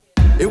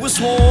It was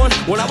sworn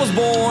when I was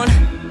born.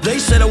 They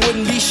said I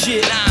wouldn't be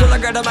shit. Till I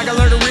got the mic, I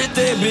learned to rip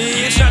that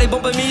bitch. Now they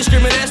bumping me,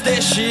 screaming, that's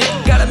that shit.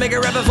 Gotta make it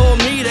rapping for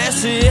me,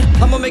 that's it.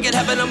 I'ma make it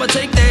happen, I'ma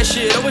take that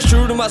shit. Always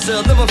true to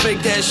myself, never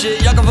fake that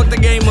shit. Y'all can fuck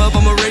the game up,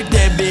 I'ma rape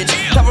that bitch.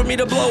 Time for me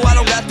to blow, I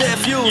don't got that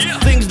fuse.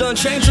 Things done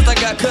changed since I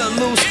got cut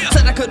loose.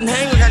 Said I couldn't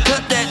hang like I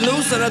cut that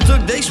noose. And I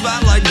took they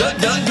spot like duck,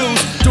 duck, goose.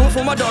 Do it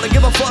for my daughter,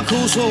 give a fuck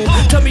who's who.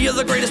 Tell me you're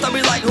the greatest, I'll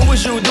be like, who is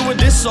you? Doing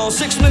this song,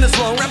 6 minutes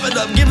long, wrap it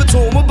up, give it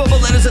to him with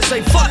bubble letters that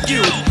say fuck you.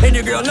 And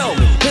your girl know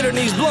me, hit her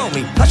knees, blow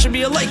me. I should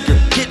be a Laker,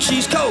 get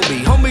cheese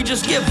Kobe. Homie,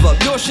 just give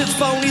up, your shit's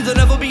phony, there'll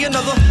never be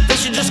another. They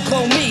should just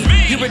clone me.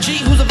 You're a G,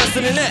 who's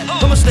investing in that?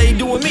 I'ma stay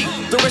doing me,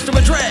 the rest of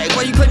a drag.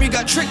 While you claim you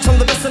got tricks, I'm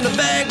the best in the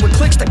bag. With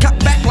clicks to cut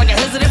back like a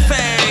hesitant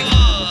fag.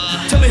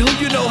 Tell me who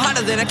you know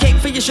hotter than. I can't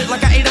feel your shit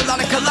like I ate a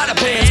lot of colada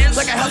pants.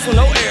 Like a house with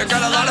no air,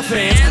 got a lot of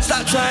fans.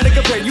 Stop trying to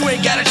compare, you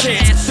ain't got a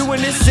chance. Doing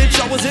this shit,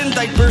 I was in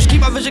diapers.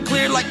 Keep my vision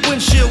clear like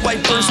windshield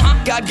wipers.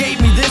 God gave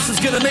me this, it's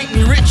gonna make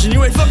me rich. And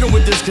you ain't fucking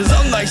with this, cause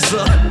I'm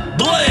nicer.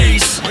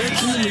 Blayze. Where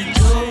can we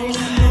go?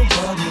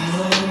 Nobody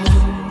knows.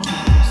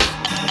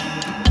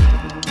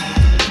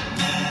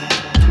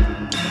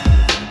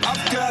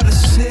 I've gotta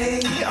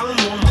say I'm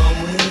on my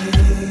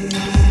way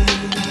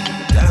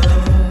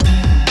down.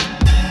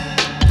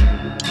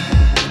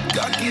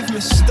 God give me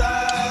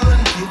style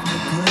and give me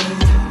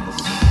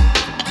grace.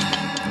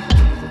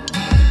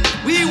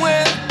 We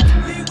win.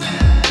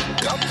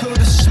 God put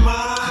a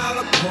smile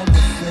upon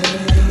my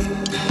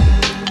face.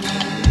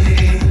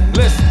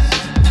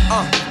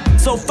 Listen,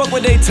 so fuck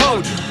what they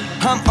told you.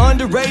 I'm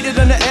underrated,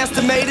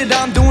 underestimated.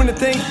 I'm doing the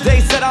things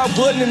they said I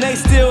wouldn't and they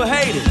still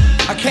hate it.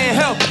 I can't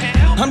help it,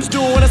 I'm just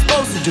doing what I'm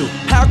supposed to do.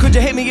 How could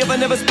you hate me if I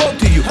never spoke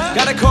to you?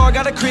 Got a car,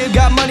 got a crib,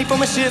 got money for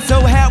my shit.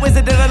 So how is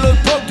it that I look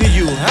broke to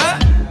you, huh?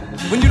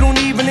 When you don't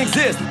even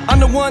exist, I'm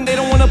the one they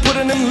don't wanna put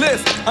in them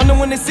lists. I'm the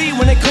one they see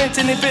when they clench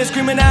and they fist,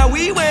 screaming out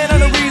we win, I'm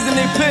the reason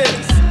they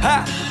pissed.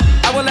 Ha!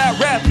 I will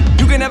out-rap you,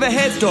 you can have a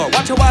head start,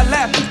 watch how I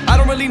laugh you. I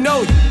don't really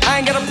know you, I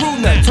ain't gotta prove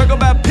nothing. Talk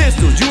about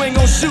pistols, you ain't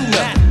gon' shoot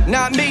nothing.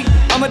 Not me,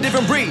 I'm a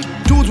different breed.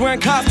 Dudes wearing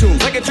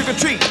costumes like a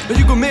trick-or-treat. But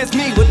you can miss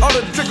me with all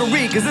of the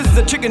trickery, cause this is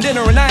a chicken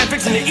dinner and I ain't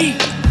fixing to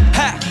eat.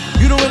 Ha!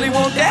 You don't really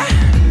want that?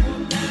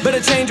 Better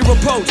change your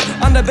approach.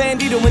 I'm the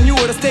bandito when you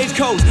were the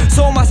stagecoach.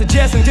 So my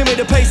suggestion, give me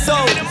the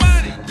pesos.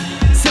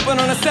 Sipping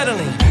on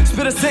acetylene,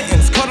 spit a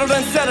sentence, called it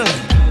unsettling.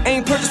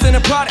 Ain't purchasing a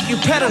product, you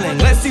peddling.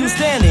 Let's see who's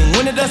standing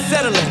when it does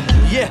settling.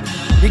 Yeah,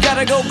 you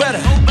gotta go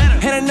better.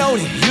 And I know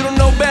that you don't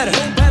know better.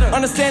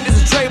 Understand this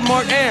is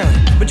trademark Aaron,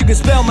 but you can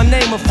spell my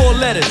name with 4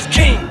 letters.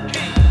 King.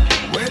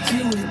 Where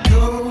can we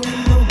go?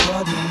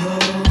 Nobody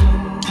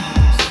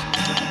knows.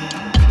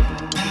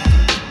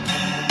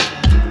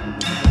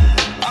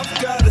 I've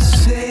gotta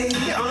say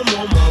I'm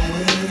on my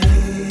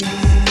way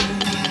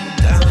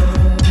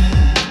down.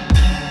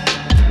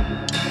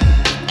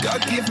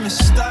 God give me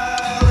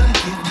style and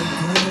give me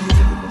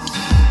grace.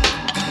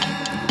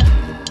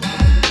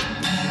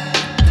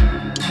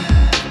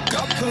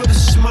 God put a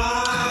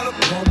smile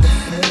upon my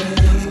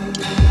face.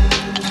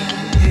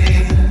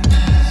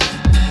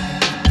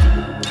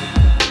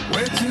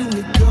 Where do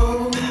we go?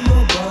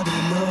 Nobody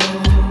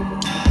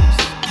knows.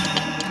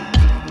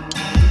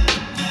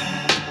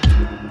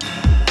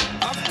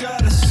 I've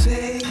gotta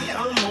say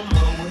I'm on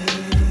my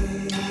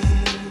way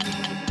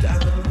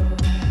down.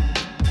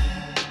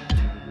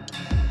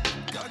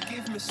 God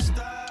give me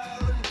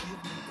style and give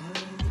me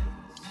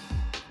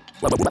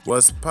grace.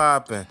 What's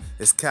poppin'?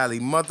 It's Cali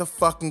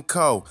motherfucking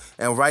Co.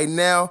 And right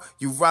now,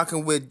 you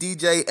rockin' with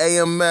DJ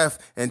AMF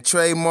and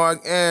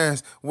Trademark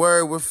Aaron's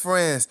Word with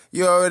Friends.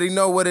 You already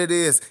know what it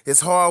is.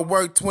 It's hard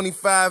work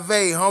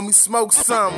 25-8. Homie, smoke something.